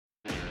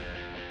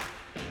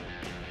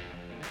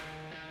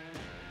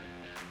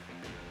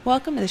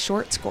Welcome to The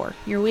Short Score,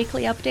 your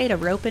weekly update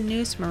of roping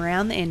news from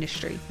around the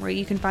industry, where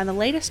you can find the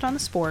latest on the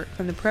sport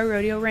from the pro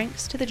rodeo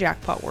ranks to the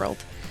jackpot world.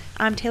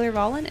 I'm Taylor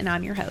Vollen, and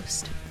I'm your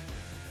host.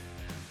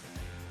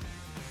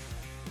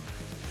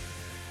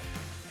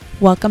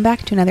 Welcome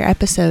back to another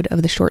episode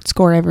of The Short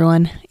Score,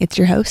 everyone. It's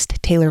your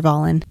host, Taylor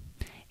Vollen.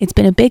 It's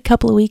been a big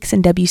couple of weeks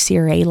in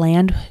WCRA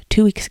land.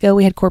 2 weeks ago,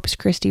 we had Corpus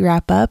Christi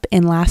wrap up,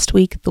 and last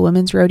week, the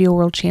Women's Rodeo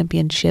World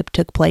Championship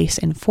took place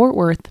in Fort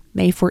Worth,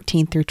 May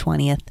 14th through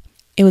 20th.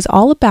 It was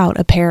all about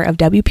a pair of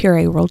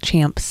WPRA world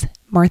champs,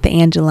 Martha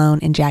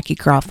Angelone and Jackie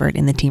Crawford,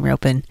 in the team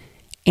roping.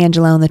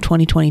 Angelone, the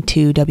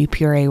 2022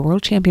 WPRA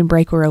world champion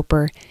breaker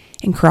roper,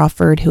 and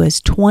Crawford, who has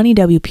 20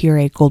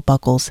 WPRA gold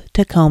buckles,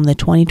 took home the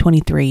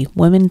 2023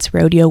 Women's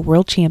Rodeo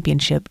World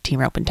Championship team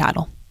roping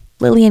title.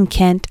 Lillian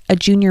Kent, a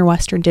junior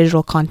Western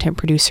digital content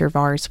producer of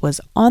ours, was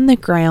on the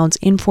grounds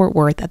in Fort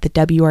Worth at the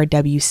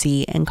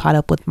WRWC and caught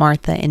up with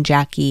Martha and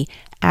Jackie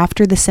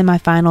after the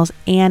semifinals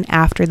and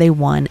after they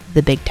won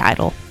the big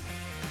title.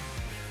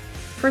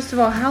 First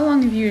of all, how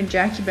long have you and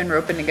Jackie been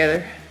roping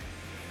together?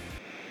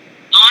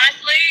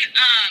 Honestly,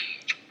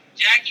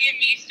 Jackie and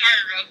me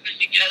started roping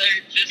together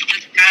just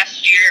this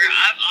past year.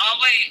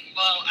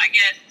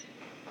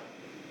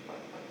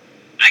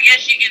 I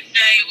guess you could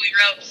say we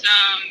roped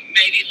some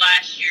maybe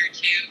last year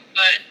too,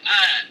 but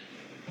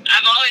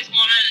I've always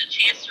wanted a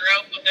chance to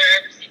rope with her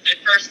ever since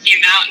I first came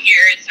out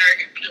here and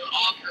started with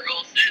all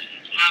girls, and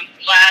I'm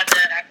glad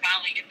that I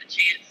finally get the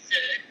chance to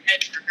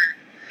head for her.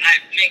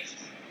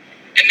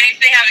 It makes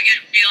me have a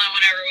good feeling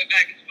whenever we're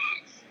back in the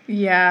box.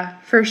 Yeah,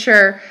 for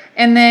sure.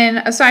 And then,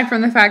 aside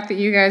from the fact that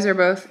you guys are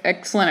both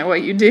excellent at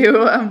what you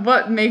do,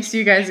 what makes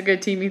you guys a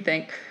good team, you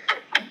think?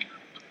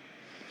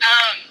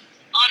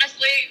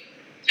 Honestly,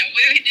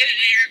 we did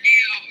an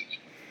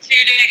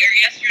interview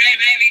yesterday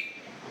maybe,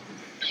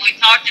 and we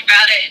talked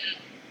about it, and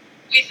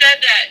we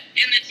said that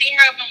in the team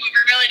roping, we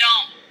really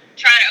don't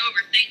try to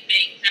overthink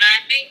things, and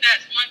I think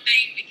that's one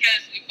thing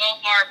because we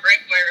both are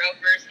breakaway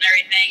ropers and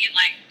everything, and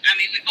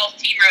we both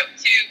team rope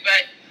too,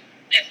 but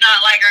it's not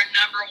like our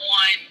number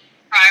one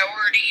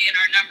priority and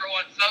our number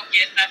one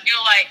focus. I feel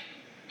like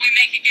we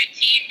make a good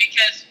team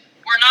because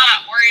we're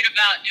not worried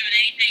about doing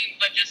anything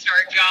but just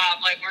our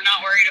job. Like, we're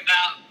not worried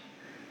about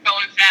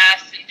going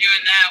fast and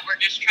doing that.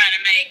 We're just trying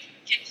to make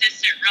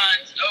consistent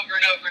runs over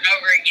and over and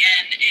over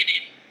again, and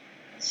in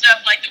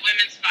stuff like the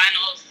women's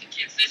finals, the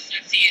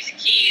consistency is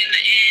key in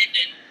the end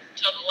and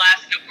until the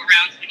last couple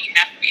rounds when you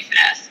have to be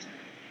fast.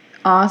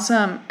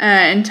 Awesome.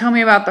 And tell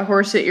me about the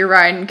horse that you're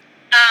riding.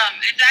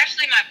 It's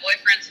actually my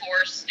boyfriend's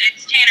horse.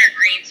 It's Tanner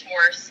Green's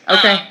horse.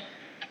 Okay.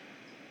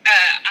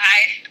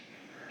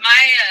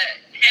 My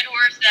head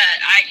horse that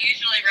I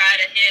usually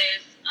ride of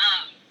his,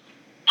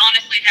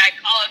 honestly had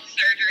collar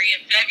surgery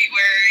in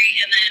February,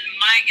 and then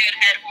my good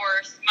head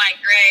horse, my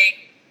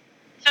gray,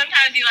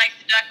 sometimes he likes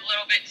to duck a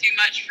little bit too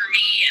much for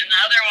me, and the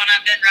other one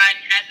I've been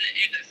riding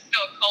is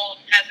still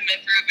cold, hasn't been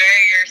through a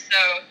barrier. So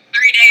 3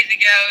 days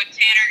ago,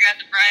 Tanner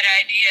got the bright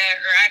idea,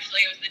 or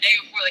actually it was the day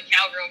before the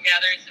cowgirl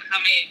gathering, so how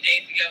many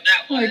days ago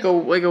that was?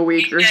 Like a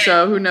week or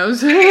so, who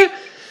knows? Yes,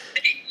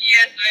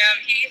 ma'am.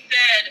 He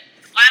said,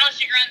 why don't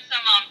you run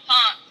some on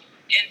pump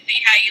and see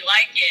how you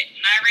like it?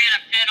 And I ran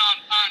a pin on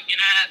pump, and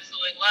I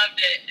absolutely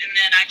loved it. And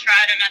then I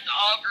tried him at the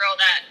all-girl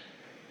that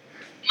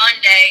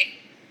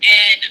Monday,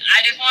 and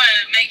I just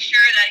wanted to make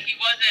sure that he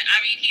wasn't,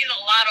 he's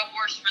a lot of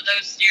horse for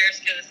those steers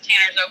because it's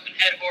Tanner's open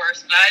head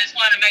horse, but I just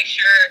wanted to make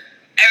sure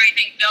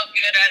everything felt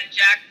good at a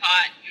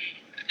jackpot.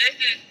 And this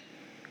is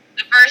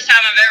the first time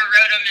I've ever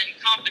rode him in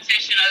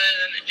competition other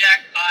than the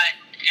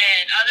jackpot.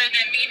 And other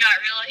than me not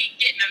really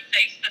getting him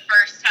faced the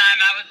first time,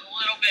 I was a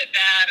little bit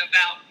bad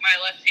about my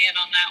left hand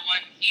on that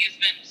one. He's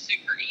been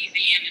super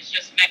easy, and it's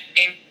just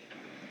making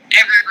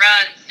every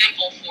run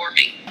simple for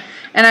me.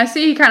 And I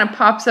see he kind of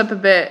pops up a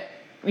bit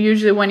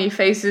usually when he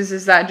faces.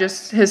 Is that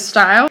just his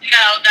style?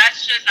 No,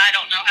 that's just I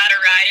don't know how to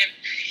ride him.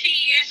 He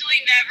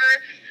usually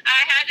never.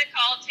 I had to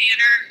call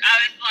Tanner. I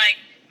was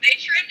like, they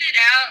trimmed it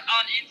out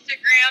on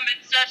Instagram and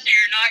stuff, so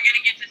you're not going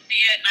to get to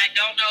see it. And I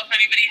don't know if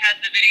anybody has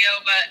the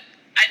video, but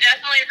I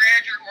definitely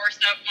reared your horse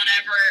up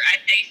whenever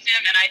I faced him,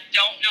 and I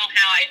don't know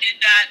how I did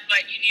that,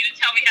 but you need to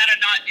tell me how to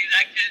not do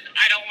that because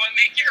I don't want to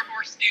make your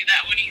horse do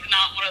that when he's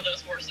not one of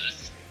those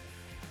horses.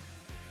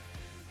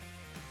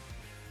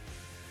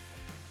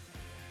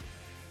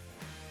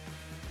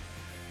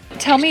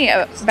 Tell me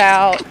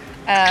about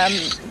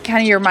kind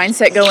of your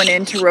mindset going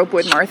into rope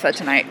with Martha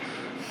tonight.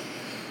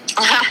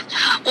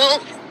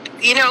 Well,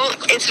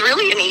 it's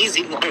really an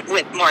easy one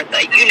with Martha.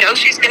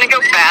 She's going to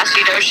go fast.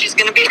 She's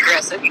going to be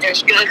aggressive.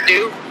 She's going to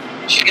do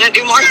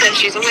Martha, and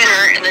she's a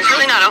winner. And there's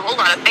really not a whole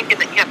lot of thinking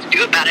that you have to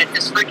do about it.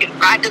 Just freaking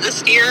ride to the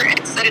steer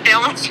and set it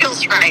down when it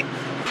feels right.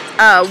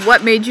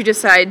 What made you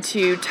decide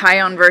to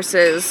tie on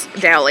versus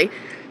Dally?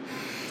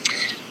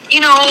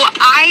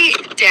 I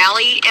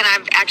dally, and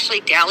I've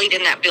actually dallied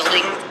in that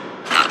building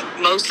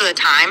most of the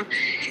time,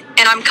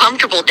 and I'm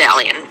comfortable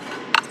dallying.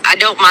 I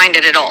don't mind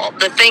it at all.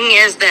 The thing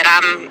is that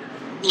I'm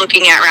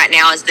looking at right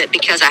now is that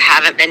because I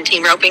haven't been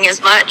team roping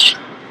as much,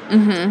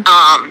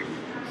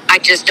 I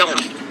just don't,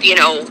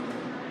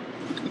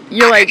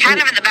 you're like kind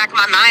of in the back of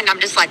my mind, I'm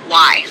just like,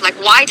 why? Like,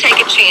 why take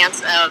a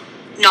chance of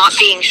not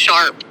being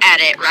sharp at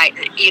it, right?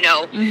 You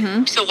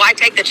know, so why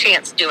take the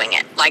chance doing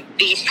it? Like,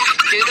 do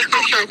the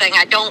for sure thing.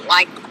 I don't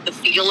like the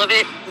feel of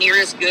it near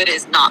as good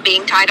as not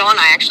being tied on.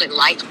 I actually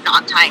like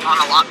not tying on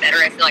a lot better.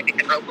 I feel like I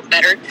can rope them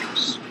better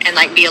and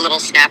like be a little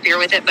snappier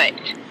with it. But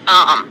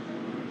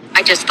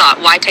I just thought,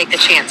 why take the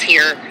chance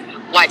here?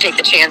 Why take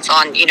the chance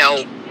on, you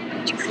know,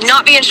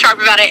 not being sharp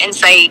about it and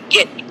say,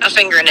 get a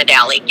finger in a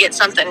dally, get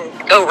something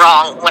go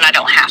wrong when I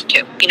don't have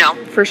to, you know?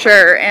 For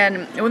sure.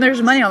 And when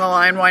there's money on the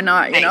line, why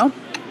not, you know?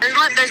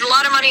 There's a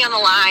lot of money on the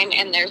line,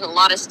 and there's a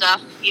lot of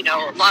stuff, you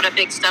know, a lot of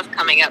big stuff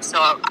coming up.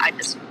 So I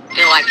just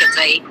feel like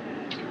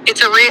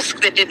it's a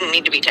risk that didn't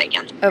need to be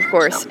taken. Of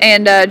course. So.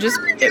 And just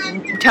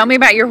tell me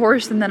about your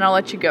horse, and then I'll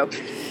let you go.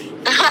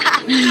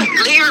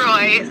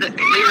 Leroy's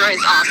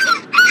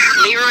awesome.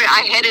 Leroy,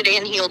 I headed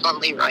and heeled on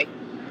Leroy.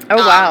 Oh,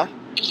 wow.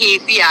 He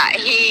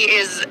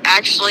is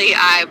actually,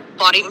 I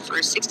bought him for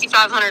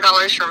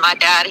 $6,500 from my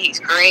dad. He's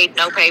great,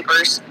 no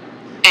papers,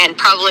 and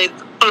probably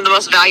one of the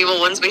most valuable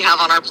ones we have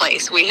on our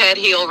place. We head,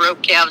 heel,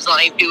 rope calves on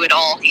him, do it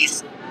all.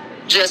 He's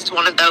just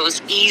one of those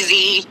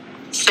easy,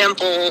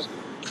 simple,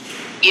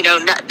 you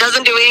know,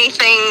 doesn't do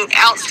anything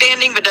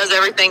outstanding, but does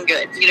everything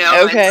good, you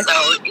know? Okay. And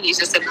so he's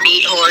just a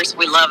neat horse.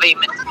 We love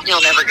him, and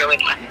he'll never go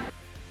anywhere.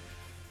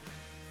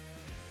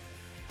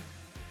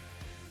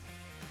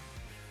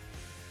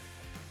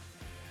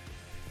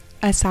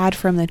 Aside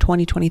from the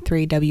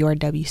 2023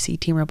 WRWC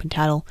Team Roping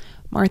title,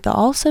 Martha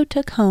also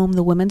took home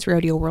the Women's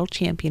Rodeo World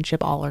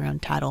Championship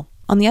all-around title.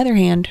 On the other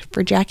hand,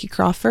 for Jackie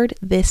Crawford,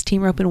 this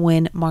Team Roping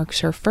win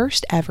marks her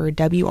first ever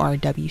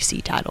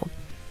WRWC title.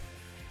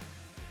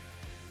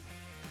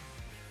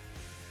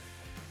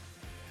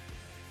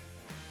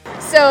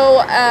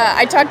 So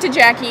I talked to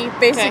Jackie.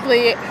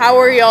 Basically, how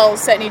are y'all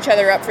setting each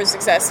other up for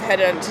success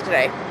heading into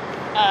today?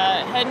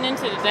 Heading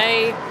into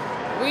today,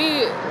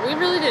 we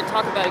really didn't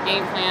talk about a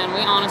game plan.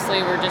 We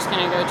honestly were just going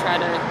to go try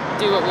to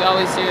do what we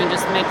always do and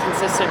just make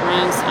consistent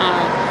runs.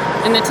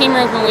 In the team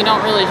roping, we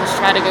don't really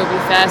just try to go be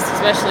fast,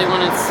 especially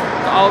when it's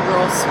all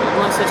girls.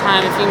 Most of the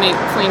time, if you make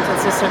clean,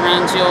 consistent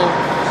runs, you'll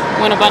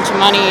win a bunch of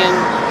money, and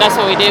that's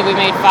what we did. We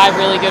made 5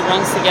 really good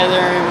runs together,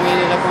 and we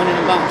ended up winning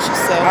a bunch.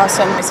 So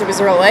awesome. So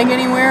was there a leg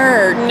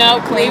anywhere? Or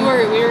no, clean?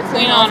 We were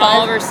clean on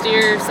all of our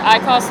steers.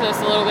 I cost us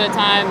a little bit of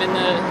time in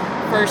the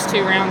first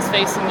 2 rounds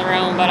facing the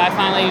roan, but I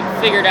finally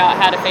figured out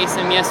how to face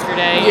him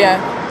yesterday.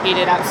 Yeah. He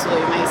did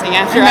absolutely amazing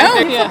after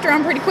he flipped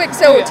around pretty quick.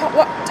 So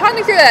talk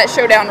me through that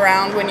showdown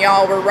round when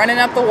y'all were running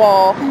up the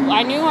wall.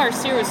 I knew our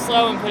steer was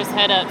slow and put his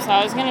head up, so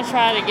I was going to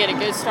try to get a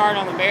good start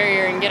on the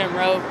barrier and get him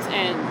roped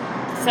and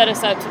set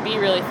us up to be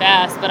really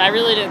fast, but I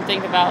really didn't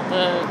think about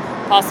the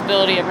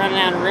possibility of running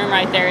out of room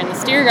right there. And the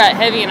steer got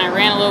heavy, and I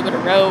ran a little bit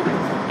of rope,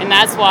 and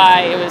that's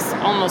why it was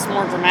almost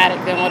more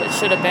dramatic than what it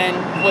should have been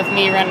with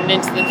me running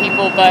into the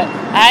people. But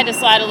I had to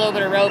slide a little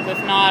bit of rope. If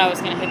not, I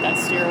was going to hit that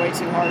steer way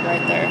too hard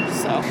right there.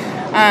 So,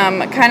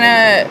 kind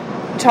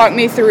of talk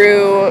me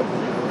through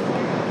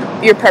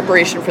your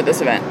preparation for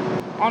this event.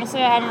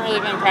 Honestly, I haven't really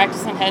been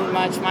practicing heading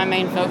much. My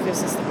main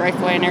focus is the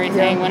breakaway and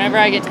everything. Yeah. Whenever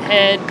I get to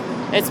head,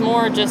 it's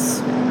more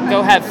just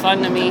go have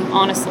fun to me,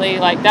 honestly.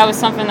 Like, that was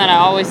something that I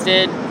always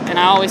did, and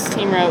I always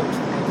team roped.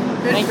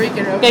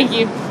 Thank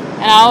you.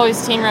 And I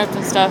always team roped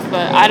and stuff,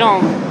 but I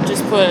don't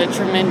just put a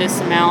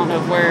tremendous amount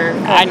of where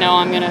I know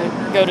I'm going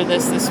to go to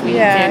this week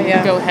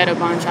and go head a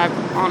bunch. I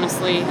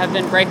honestly have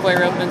been breakaway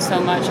roping so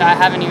much, I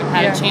haven't even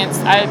had a chance.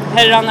 I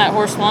headed on that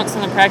horse once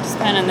in the practice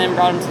pen and then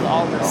brought him to the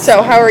all-girls.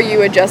 So how are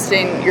you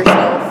adjusting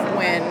yourself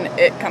when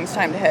it comes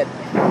time to head?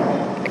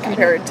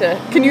 Compared to,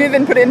 can you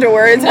even put into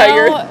words how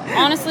you're?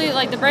 Honestly,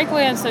 like the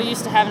breakaway, I'm so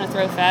used to having to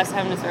throw fast.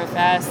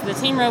 The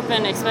team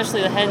roping,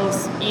 especially the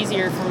heading's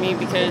easier for me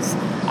because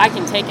I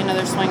can take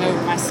another swing over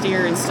my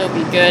steer and still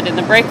be good. And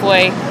the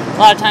breakaway, a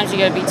lot of times you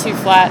got to be too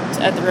flat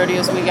at the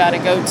rodeos we got to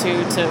go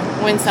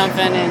to win something.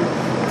 And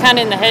kind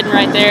of in the heading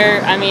right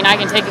there, I mean, I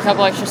can take a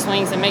couple extra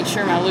swings and make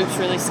sure my loop's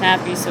really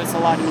snappy, so it's a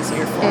lot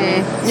easier for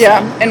me. Yeah.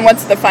 So, and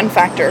what's the fun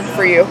factor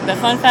for you? The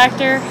fun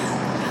factor?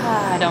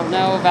 I don't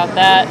know about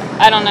that.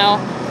 I don't know.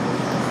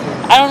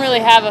 I don't really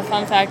have a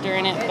fun factor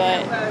in it,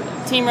 but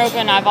team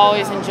roping, I've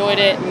always enjoyed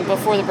it. And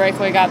before the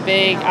breakaway got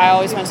big, I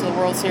always went to the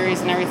World Series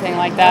and everything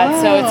like that.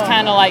 Oh. So it's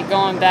kind of like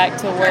going back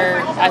to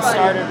where I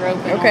started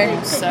roping. Okay.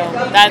 Almost. So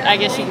that, I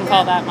guess you can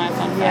call that my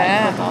fun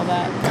fact with all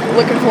that.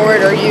 Looking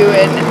forward, are you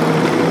and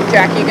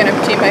Jackie going to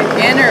team up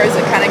again, or is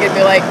it kind of going to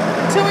be like,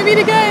 till we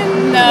meet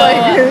again? No,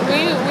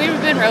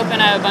 we've been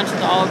roping at a bunch of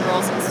the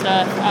all-girls and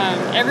stuff.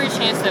 Every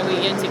chance that we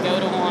get to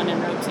go to one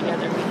and rope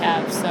together, we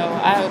have. So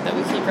I hope that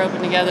we keep roping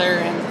together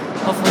and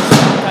hopefully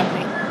she'll cut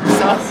me.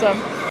 So.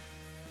 Awesome.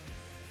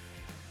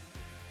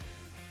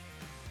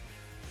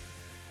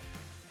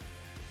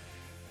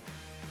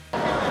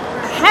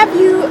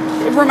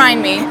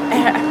 Remind me,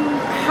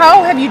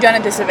 how have you done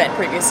at this event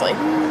previously?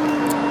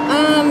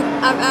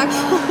 I've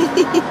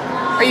actually...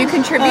 Are you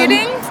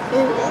contributing?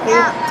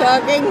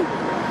 Talking.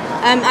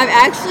 I've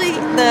actually,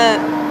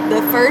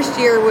 the first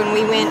year when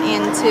we went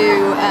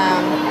into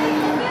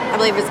I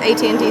believe it's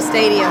AT&T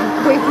Stadium.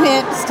 We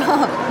went,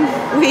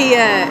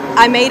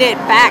 I made it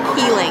back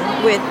healing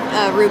with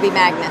Ruby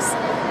Magnus,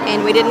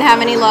 and we didn't have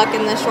any luck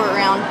in the short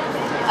round.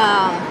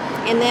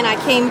 And then I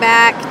came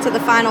back to the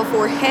Final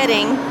Four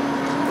heading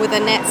with a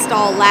net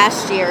stall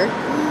last year,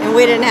 and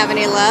we didn't have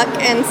any luck,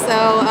 and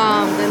so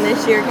then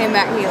this year came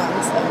back healing.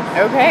 So.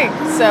 Okay,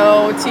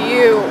 so to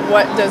you,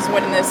 what does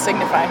winning this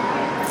signify?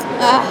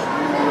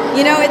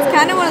 It's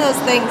kind of one of those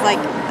things, like,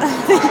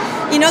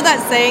 that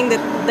saying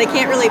that they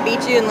can't really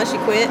beat you unless you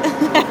quit?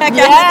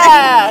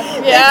 Yeah.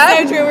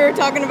 It's so true. We were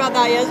talking about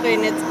that yesterday,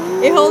 and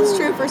it holds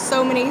true for so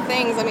many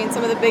things. I mean,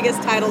 some of the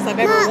biggest titles I've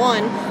ever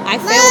won, I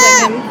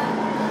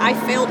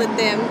failed at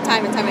them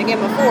time and time again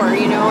before,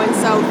 and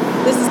so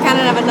this is kind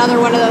of another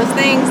one of those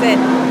things that,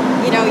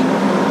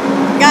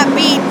 got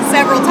beat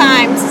several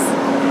times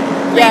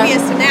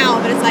previous to now,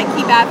 but it's like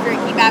keep after it,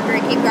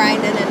 keep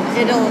grinding, and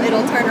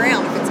it'll turn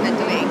around if it's meant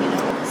to be.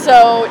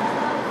 So,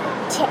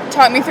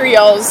 talk me through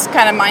y'all's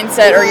kind of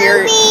mindset or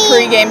your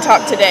pre-game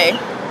talk today.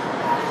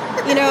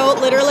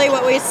 Literally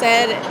what we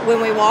said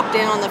when we walked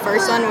in on the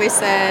first one, we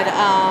said,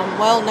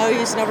 no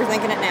use in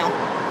overthinking it now.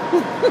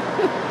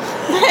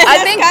 I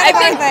think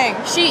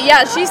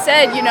she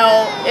said,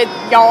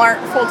 y'all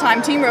aren't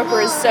full-time team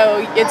ropers,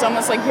 so it's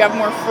almost like you have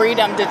more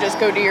freedom to just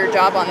go do your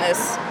job on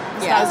this.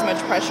 It's not as much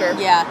pressure.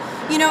 Yeah.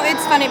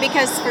 It's funny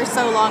because for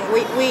so long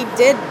we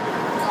did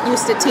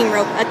used to team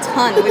rope a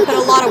ton. We put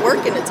a lot of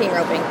work into team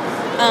roping.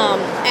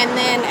 And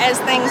then as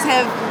things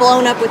have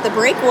blown up with the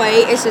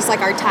breakaway, it's just like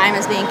our time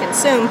is being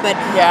consumed. But,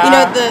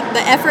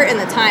 the effort and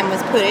the time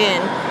was put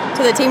in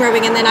to the team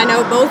roping. And then I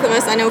know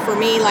for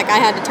me, like I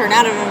had to turn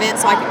out of an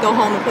event so I could go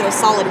home and put a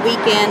solid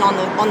weekend on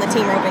the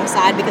team roping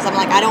side, because I'm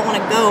like, I don't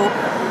want to go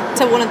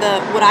to one of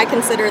what I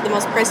consider the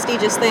most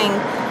prestigious thing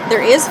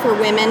there is for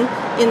women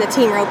in the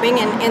team roping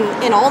and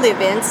in all the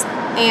events,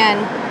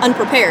 and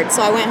unprepared.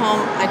 So I went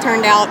home, I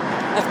turned out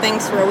of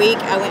things for a week.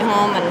 I went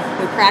home and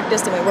we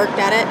practiced and we worked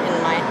at it,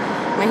 and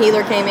my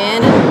healer came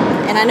in,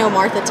 and I know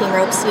Martha team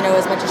ropes,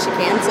 as much as she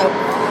can. So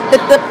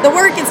the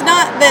work, it's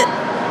not that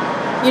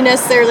you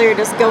necessarily are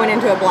just going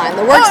into a blind.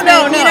 The work's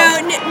no.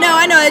 No,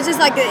 I know. It's just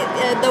like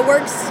the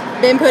work's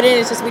been put in.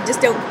 It's just we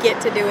just don't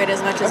get to do it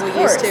as much as we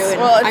used to.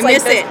 And well, I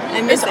miss it.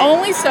 There's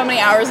only so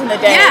many hours in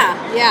the day.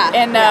 Yeah.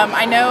 And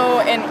I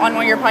know on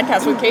one of your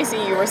podcasts with Casey,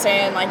 you were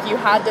saying like you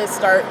had to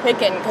start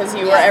picking because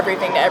you were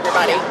everything to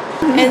everybody.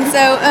 Yeah. And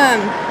so,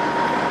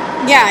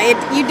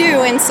 you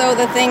do. And so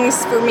the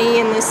things for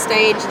me in this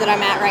stage that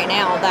I'm at right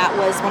now, that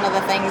was one of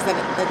the things that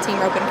the team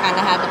roping kind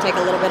of had to take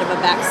a little bit of a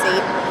back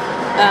seat.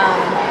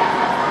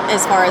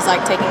 As far as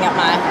like taking up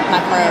my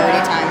priority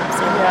time.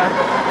 So. Yeah,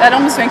 that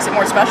almost makes it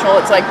more special.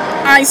 It's like,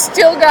 I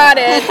still got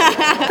it.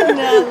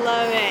 I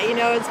love it.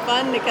 It's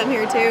fun to come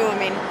here too. I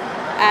mean,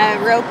 I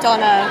roped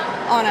on a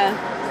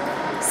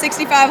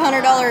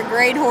 $6,500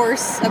 grade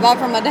horse I bought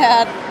from my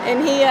dad,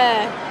 and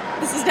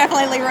this is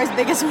definitely Leroy's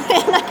biggest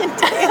win, I can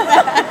tell you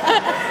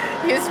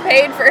that. He's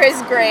paid for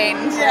his grain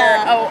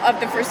of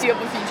the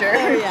foreseeable future.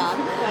 Oh yeah.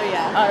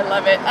 I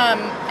love it.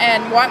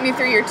 And walk me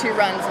through your 2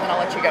 runs, and then I'll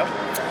let you go.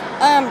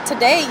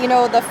 Today,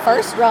 the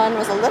first run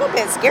was a little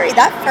bit scary.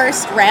 That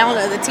first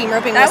round of the team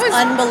roping was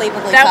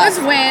unbelievably tough. That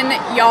was when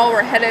y'all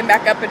were heading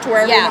back up to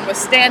where everyone was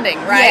standing,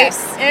 right?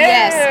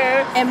 Yes.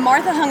 And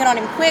Martha hung it on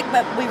him quick,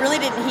 but we really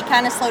didn't. He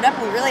kind of slowed up,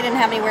 and we really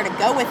didn't have anywhere to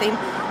go with him.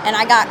 And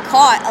I got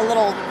caught a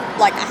little,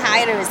 like,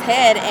 high to his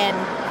head, and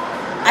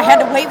I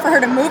had to wait for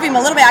her to move him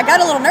a little bit. I got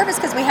a little nervous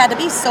because we had to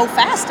be so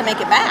fast to make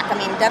it back. I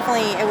mean,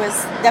 it was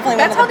definitely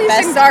That's one of the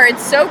best. That's how these things are.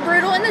 It's so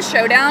brutal in the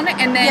showdown,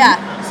 and then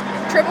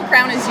Triple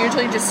Crown is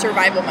usually just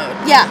survival mode.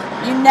 Yeah,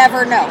 you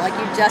never know. Like,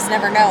 you just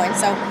never know. And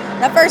so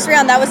that first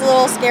round, that was a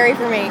little scary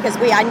for me because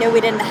I knew we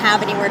didn't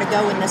have anywhere to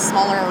go in this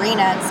smaller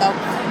arena. And so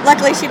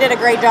luckily she did a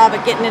great job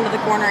at getting into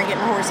the corner and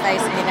getting her horse face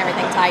and getting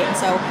everything tight. And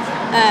so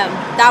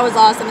that was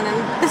awesome. And then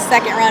the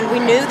second run, we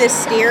knew this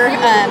steer,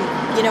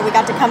 we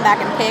got to come back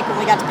and pick, and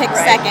we got to pick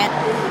second.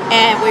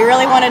 And we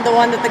really wanted the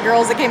one that the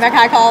girls that came back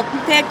high call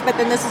picked, but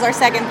then this was our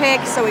second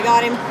pick, so we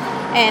got him.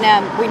 And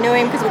we knew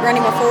him because we'd run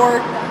him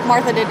before.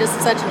 Martha did just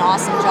such an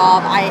awesome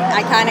job.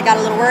 I kind of got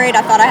a little worried.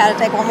 I thought I had to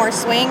take one more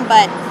swing,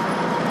 but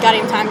got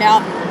him timed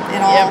out and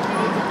all.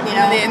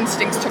 The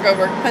instincts took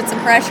over. Put some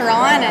pressure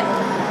on, and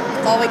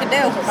that's all we could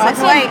do. Awesome.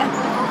 Sit and wait.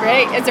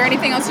 Great. Is there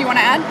anything else you want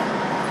to add?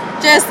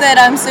 Just that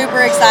I'm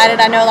super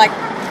excited. I know, like,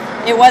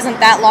 it wasn't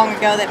that long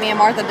ago that me and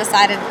Martha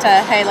decided to,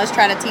 hey, let's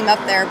try to team up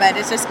there. But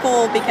it's just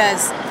cool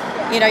because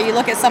you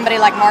look at somebody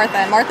like Martha,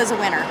 and Martha's a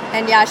winner.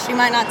 And yeah, she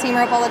might not team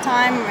rope all the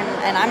time,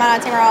 and I might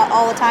not team rope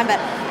all the time, but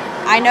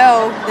I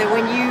know that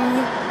when you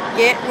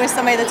get with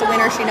somebody that's a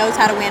winner, she knows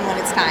how to win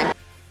when it's time.